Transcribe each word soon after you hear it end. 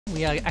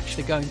we are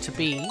actually going to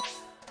be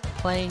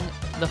playing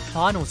the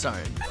final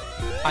zone.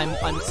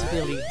 I'm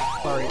severely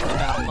worried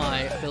about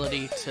my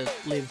ability to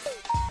live.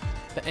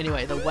 But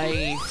anyway, the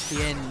way to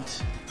the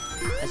end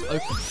has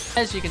opened.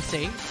 As you can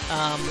see,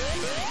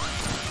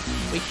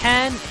 we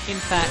can, in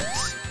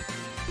fact,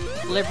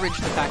 leverage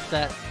the fact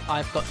that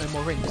I've got no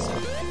more rings.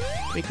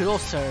 We could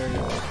also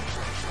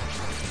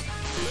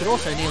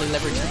nearly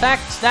leverage the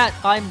fact that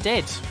I'm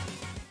dead.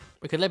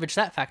 We could leverage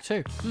that fact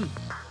too.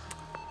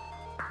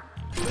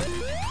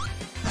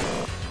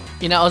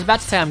 You know, I was about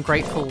to say I'm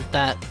grateful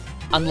that,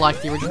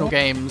 unlike the original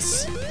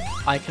games,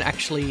 I can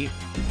actually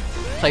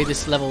play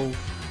this level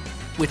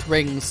with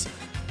rings,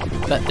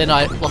 but then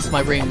I lost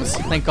my rings.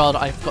 Thank God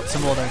I've got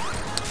some more though.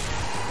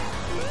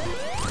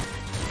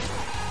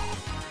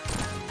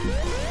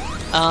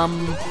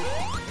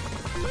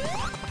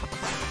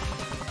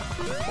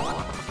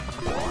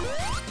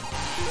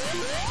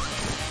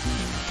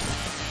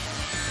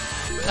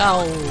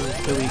 Oh,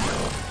 here we go.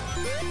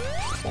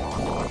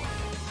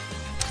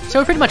 So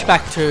we're pretty much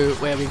back to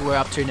where we were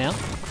up to now.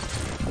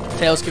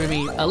 Tails giving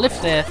me a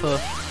lift there for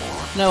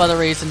no other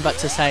reason but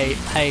to say,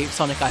 hey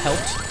Sonic, I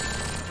helped.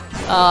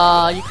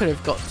 You could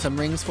have got some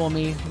rings for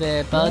me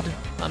there, bud.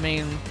 I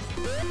mean,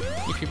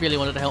 if you really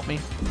wanted to help me.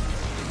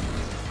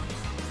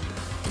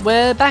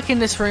 We're back in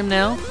this room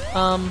now.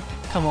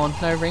 Come on,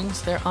 no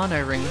rings? There are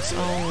no rings.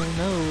 Oh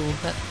no,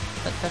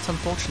 that's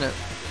unfortunate.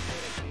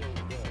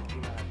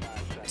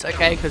 It's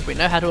okay, because we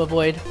know how to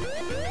avoid.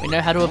 We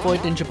know how to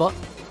avoid Ninja Bot.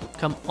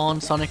 Come on,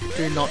 Sonic,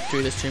 do not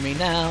do this to me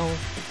now.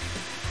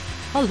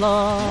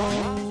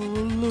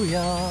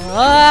 Hallelujah.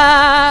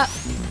 Ah!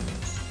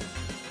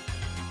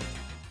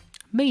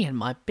 Me and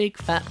my big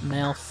fat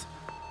mouth.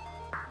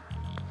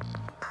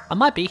 I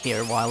might be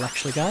here a while,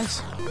 actually,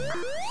 guys.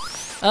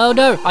 Oh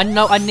no, I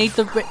know, I need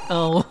the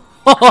oh.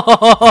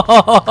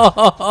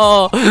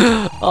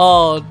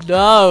 Oh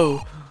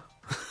no.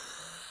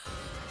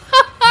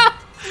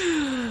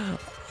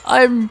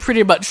 I'm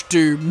pretty much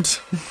doomed.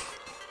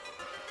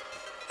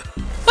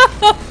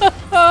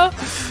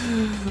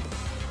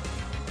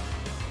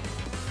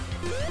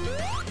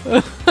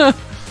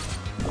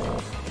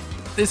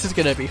 This is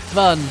gonna be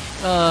fun.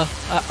 I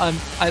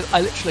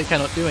literally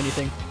cannot do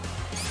anything.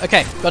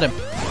 Okay, got him.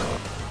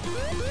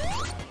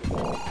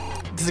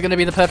 This is gonna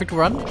be the perfect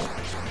run.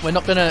 We're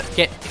not gonna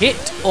get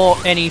hit or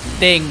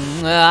anything.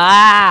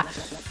 Ah!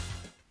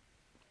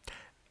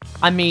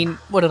 I mean,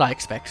 what did I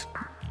expect?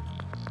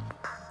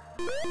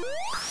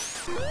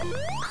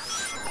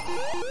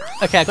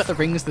 Okay, I got the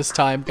rings this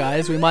time,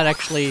 guys. We might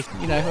actually,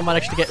 you know, we might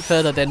actually get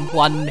further than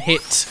one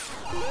hit.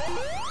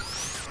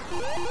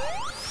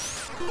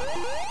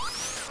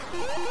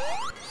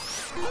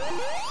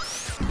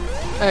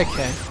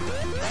 Okay.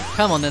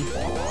 Come on then.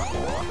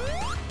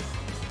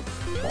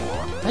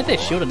 Maybe they're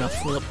shield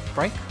enough. Will it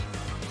break?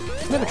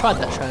 I've never tried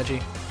that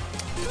strategy.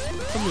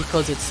 Probably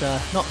because it's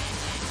not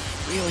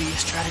really a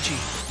strategy.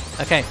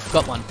 Okay,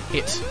 got one.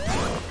 Hit.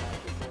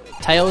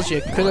 Tails,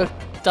 you could have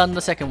done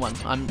the second one.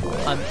 I'm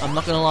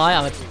not gonna lie,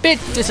 I'm a bit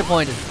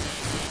disappointed.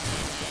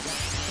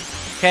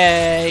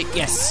 Okay,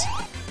 yes.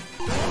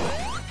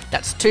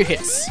 That's 2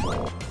 hits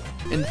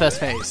in the first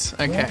phase.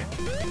 Okay.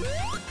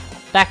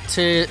 Back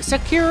to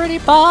security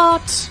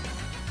part.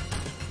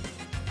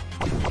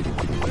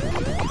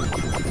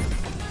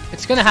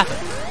 It's gonna happen.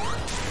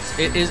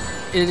 It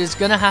is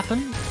gonna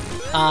happen.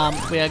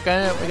 We're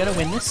gonna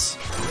win this.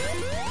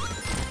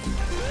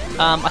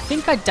 I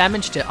think I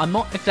damaged it. I'm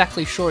not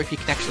exactly sure if you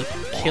can actually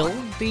kill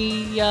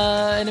the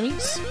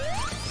enemies.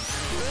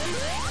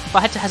 If I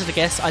had to hazard a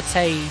guess, I'd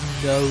say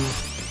no.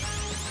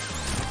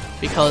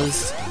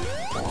 Because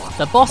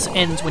the boss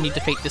ends when you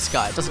defeat this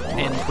guy. It doesn't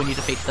end when you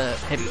defeat the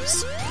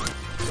heavies.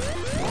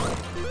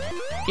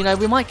 You know,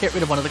 we might get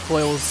rid of one of the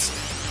coils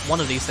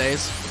one of these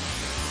days.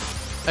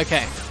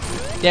 Okay.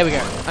 There we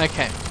go.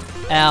 Okay.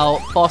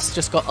 Our boss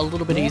just got a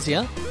little bit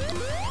easier.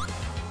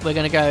 We're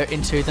going to go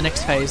into the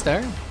next phase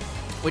though,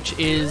 which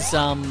is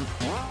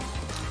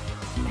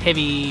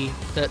heavy,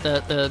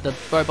 the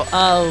robot.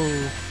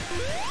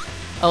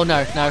 Oh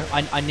no,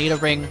 I need a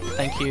ring,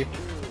 thank you.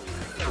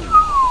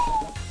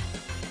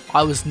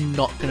 I was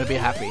not gonna be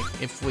happy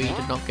if we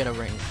did not get a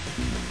ring.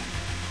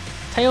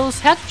 Tails,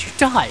 how did you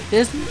die?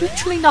 There's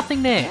literally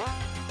nothing there.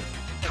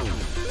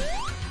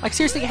 Like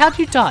seriously, how did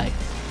you die?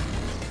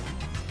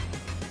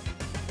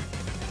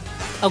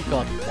 Oh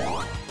god.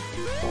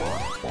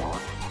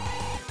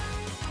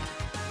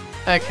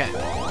 Okay.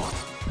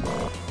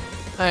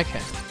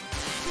 Okay.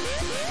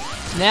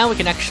 Now we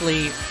can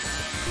actually...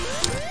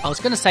 I was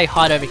going to say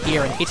hide over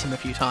here and hit him a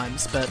few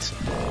times, but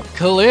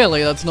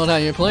clearly that's not how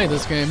you play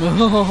this game.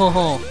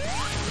 Oh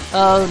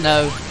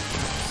no.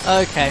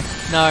 Okay,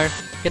 no.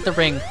 Get the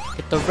ring.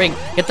 Get the ring.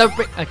 Get the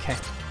ring. Okay.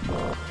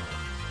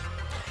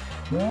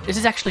 This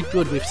is actually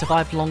good. We've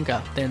survived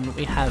longer than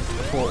we have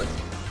before.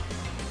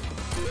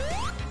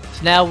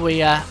 So now we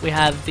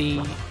have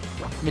the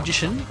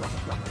magician.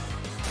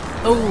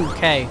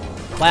 Okay.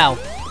 Wow.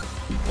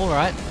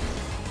 Alright.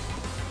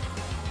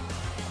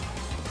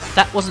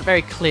 That wasn't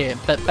very clear,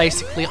 but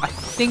basically I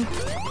think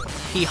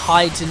he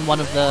hides in one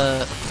of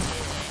the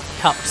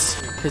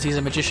cups because he's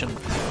a magician,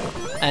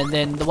 and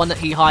then the one that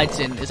he hides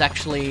in is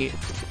actually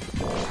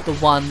the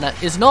one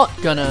that is not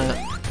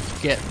gonna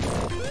get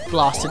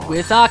blasted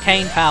with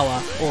arcane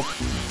power, or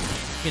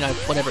you know,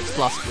 whatever it's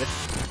blasted with.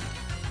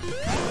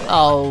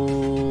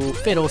 Oh,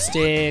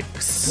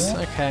 fiddlesticks.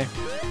 Okay.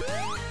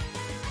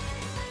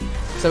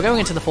 So we're going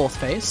into the 4th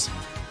phase,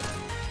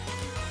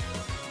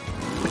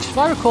 which, if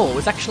I recall,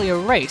 was actually a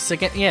race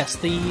against, yes,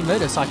 the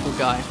motorcycle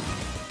guy.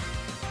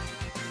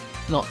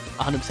 Not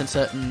 100%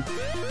 certain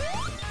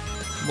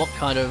what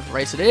kind of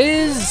race it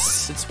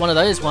is. It's one of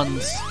those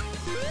ones.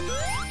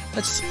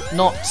 Let's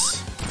not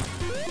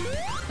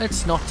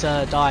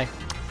die.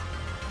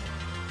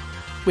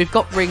 We've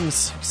got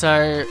rings,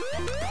 so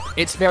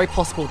it's very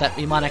possible that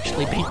we might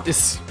actually beat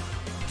this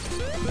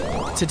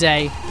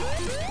today.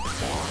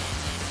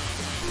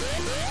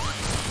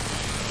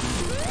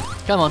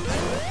 Come on.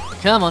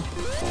 Come on.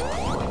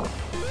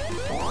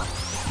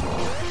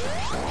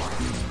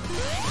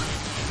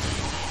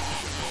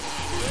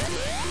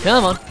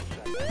 Come on.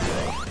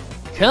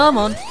 Come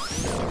on.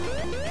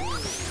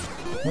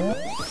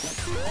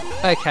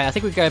 Okay, I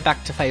think we go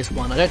back to phase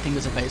 1. I don't think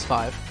there's a phase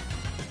 5.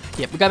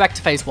 Yep, we go back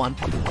to phase 1.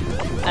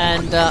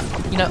 And,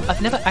 you know,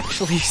 I've never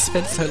actually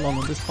spent so long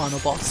on this final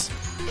boss.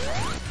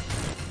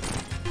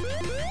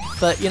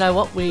 But you know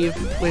what? We've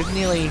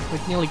nearly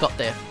got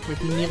there.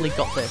 We've nearly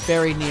got there.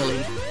 Very nearly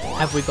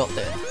have we got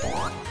there.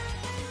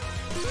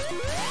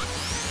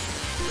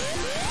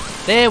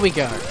 There we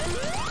go.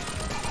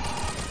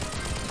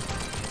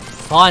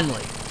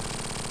 Finally.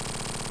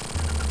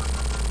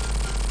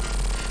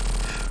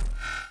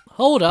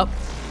 Hold up.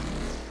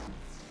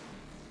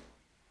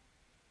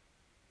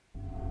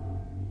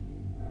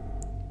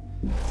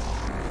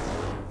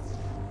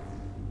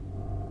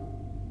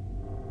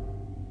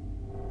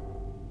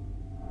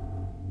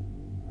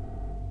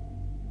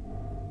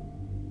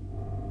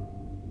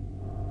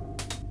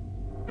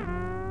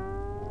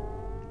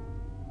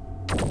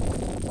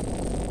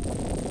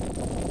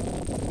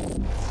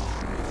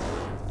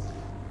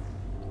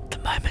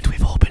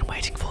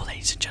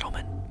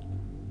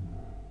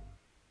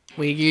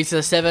 We use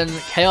the 7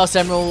 Chaos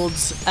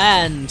Emeralds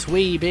and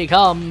we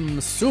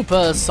become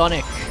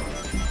supersonic.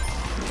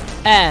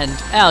 And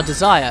our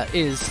desire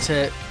is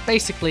to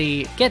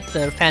basically get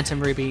the Phantom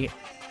Ruby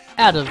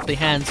out of the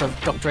hands of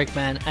Dr.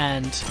 Eggman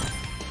and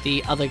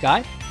the other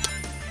guy.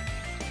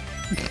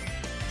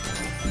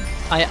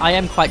 I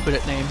am quite good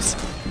at names.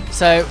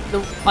 So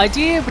the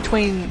idea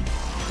between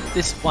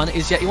this one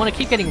is that you want to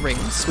keep getting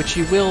rings, which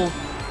you will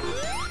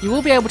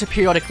be able to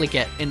periodically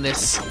get in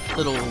this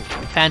little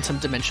phantom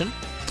dimension.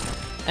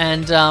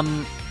 And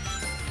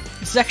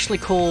this is actually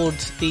called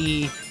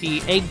the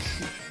Egg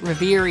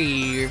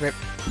Reverie.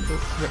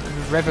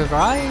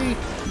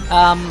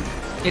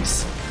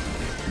 It's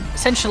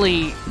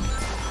essentially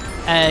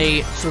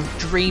a sort of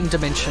dream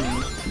dimension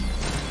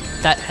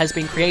that has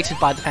been created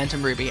by the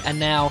Phantom Ruby, and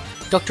now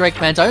Dr.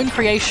 Eggman's own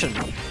creation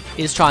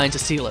is trying to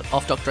steal it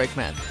off Dr.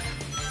 Eggman,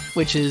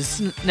 which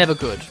is never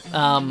good.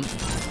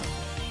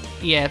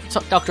 Yeah,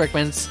 Dr.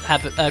 Eggman's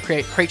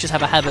creatures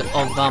have a habit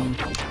of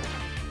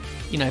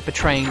you know,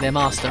 betraying their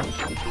master.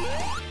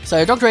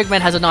 So Dr. Eggman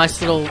has a nice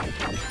little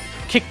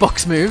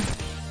kickbox move,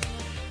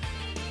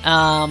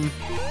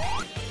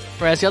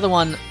 whereas the other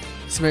one's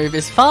move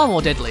is far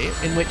more deadly,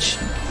 in which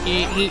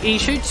he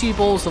shoots you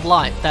balls of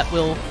light that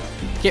will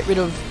get rid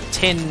of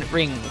 10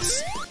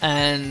 rings.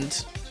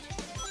 And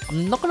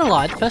I'm not gonna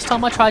lie, the first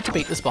time I tried to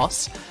beat this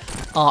boss,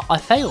 I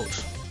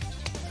failed.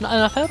 And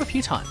I failed a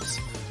few times.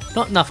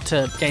 Not enough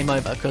to game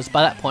over, because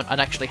by that point I'd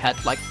actually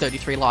had like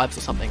 33 lives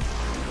or something,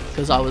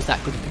 because I was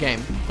that good at the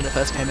game when it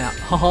first came out.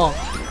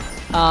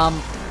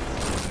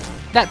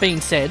 That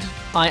being said,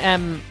 I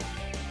am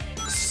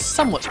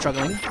somewhat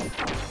struggling.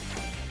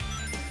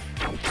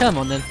 Come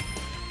on then.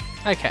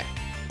 Okay.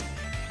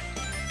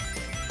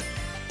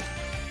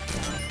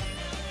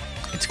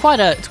 It's quite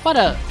a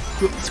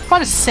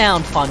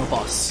sound final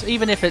boss,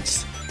 even if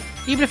it's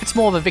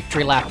more of a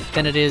victory lap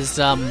than it is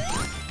a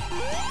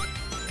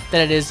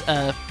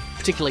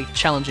particularly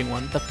challenging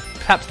one.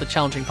 Perhaps the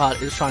challenging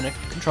part is trying to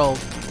control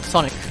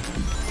Sonic.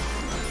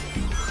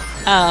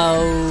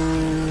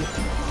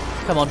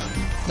 Oh, come on,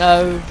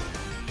 no,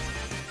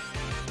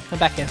 come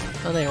back here.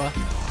 Oh, there you are.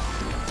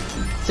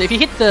 So if you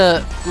hit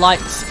the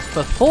lights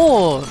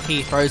before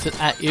he throws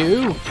it at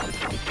you,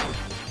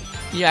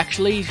 you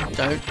actually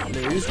don't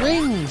lose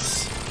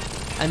rings.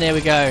 And there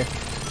we go.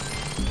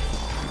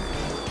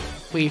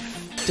 We've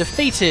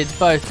defeated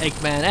both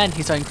Eggman and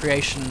his own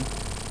creation,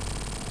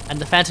 and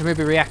the Phantom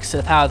Ruby reacts to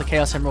the power of the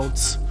Chaos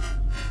Emeralds.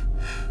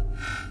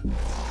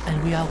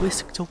 And we are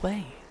whisked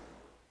away.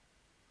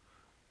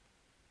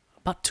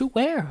 But to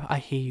where, I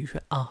hear you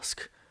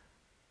ask?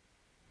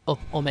 Oh,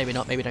 or maybe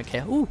not, maybe don't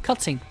care. Ooh,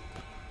 cutscene.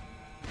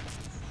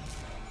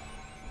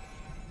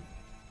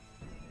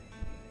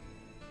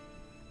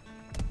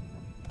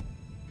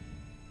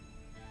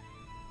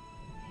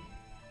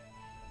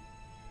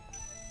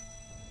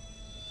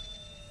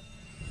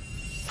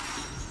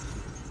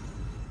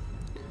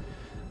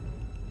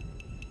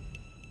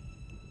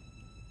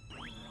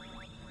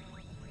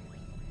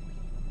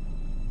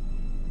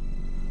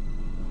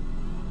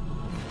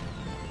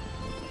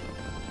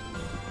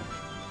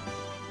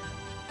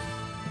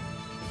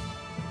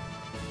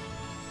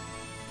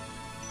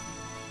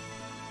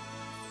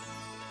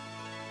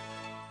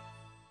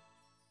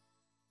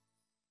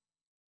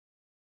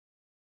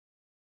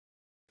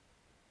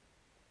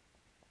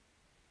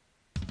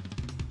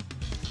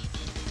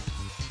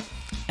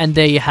 And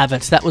there you have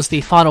it. That was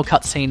the final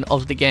cutscene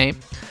of the game.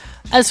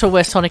 As for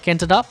where Sonic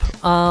ended up,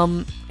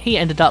 he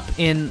ended up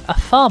in a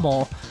far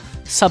more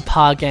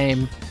subpar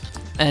game,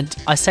 and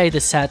I say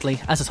this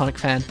sadly as a Sonic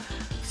fan,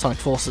 Sonic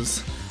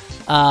Forces,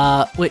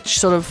 which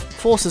sort of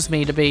forces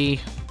me to be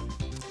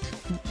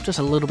just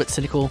a little bit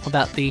cynical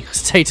about the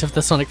state of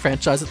the Sonic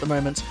franchise at the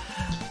moment.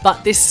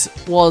 But this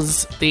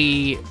was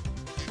the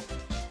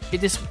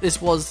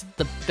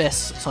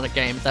best Sonic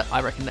game that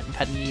I reckon that we've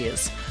had in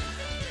years,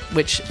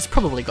 which has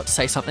probably got to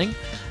say something.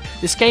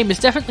 This game is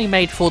definitely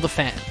made for the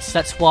fans.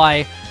 That's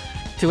why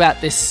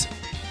throughout this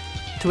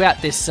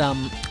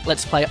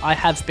Let's Play, I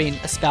have been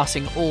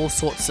espousing all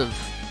sorts of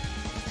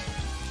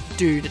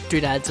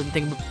doodads and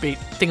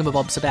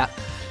thingamabobs about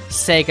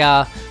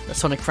Sega, the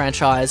Sonic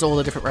franchise, all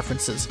the different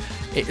references.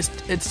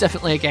 It's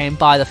definitely a game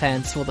by the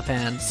fans, for the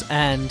fans,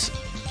 and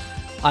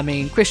I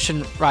mean,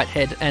 Christian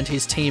Whitehead and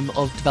his team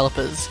of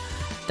developers,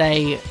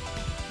 they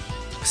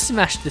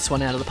smashed this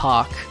one out of the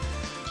park.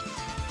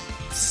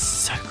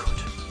 So good.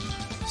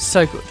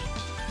 So good.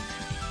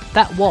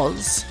 That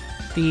was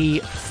the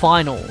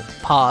final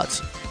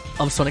part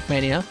of Sonic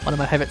Mania, one of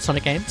my favourite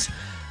Sonic games,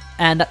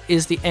 and that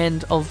is the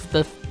end of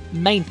the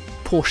main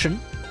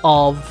portion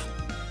of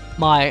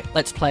my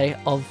Let's Play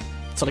of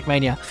Sonic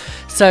Mania.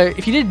 So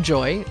if you did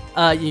enjoy,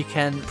 you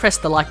can press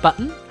the like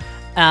button,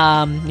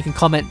 you can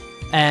comment,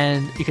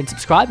 and you can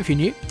subscribe if you're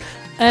new,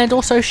 and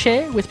also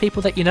share with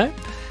people that you know.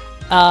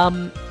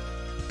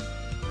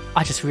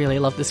 I just really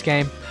love this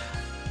game,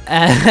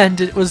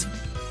 and it was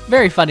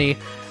very funny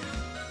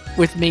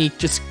with me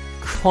just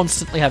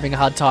constantly having a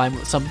hard time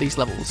with some of these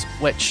levels,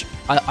 which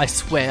I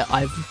swear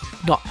I've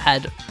not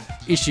had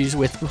issues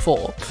with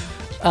before.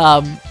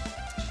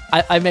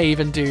 I may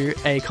even do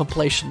a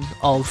compilation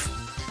of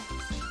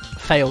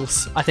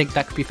fails. I think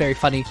that could be very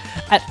funny,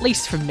 at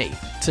least for me,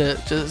 to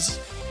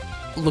just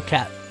look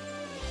at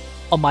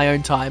on my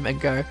own time and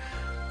go,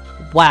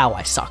 wow,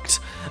 I sucked.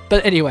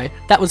 But anyway,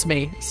 that was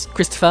me,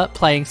 Christopher,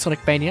 playing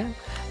Sonic Mania.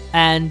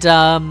 And,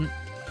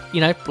 you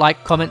know,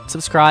 like, comment,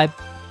 subscribe,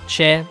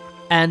 share,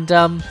 and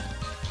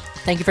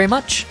thank you very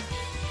much.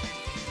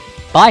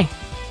 Bye.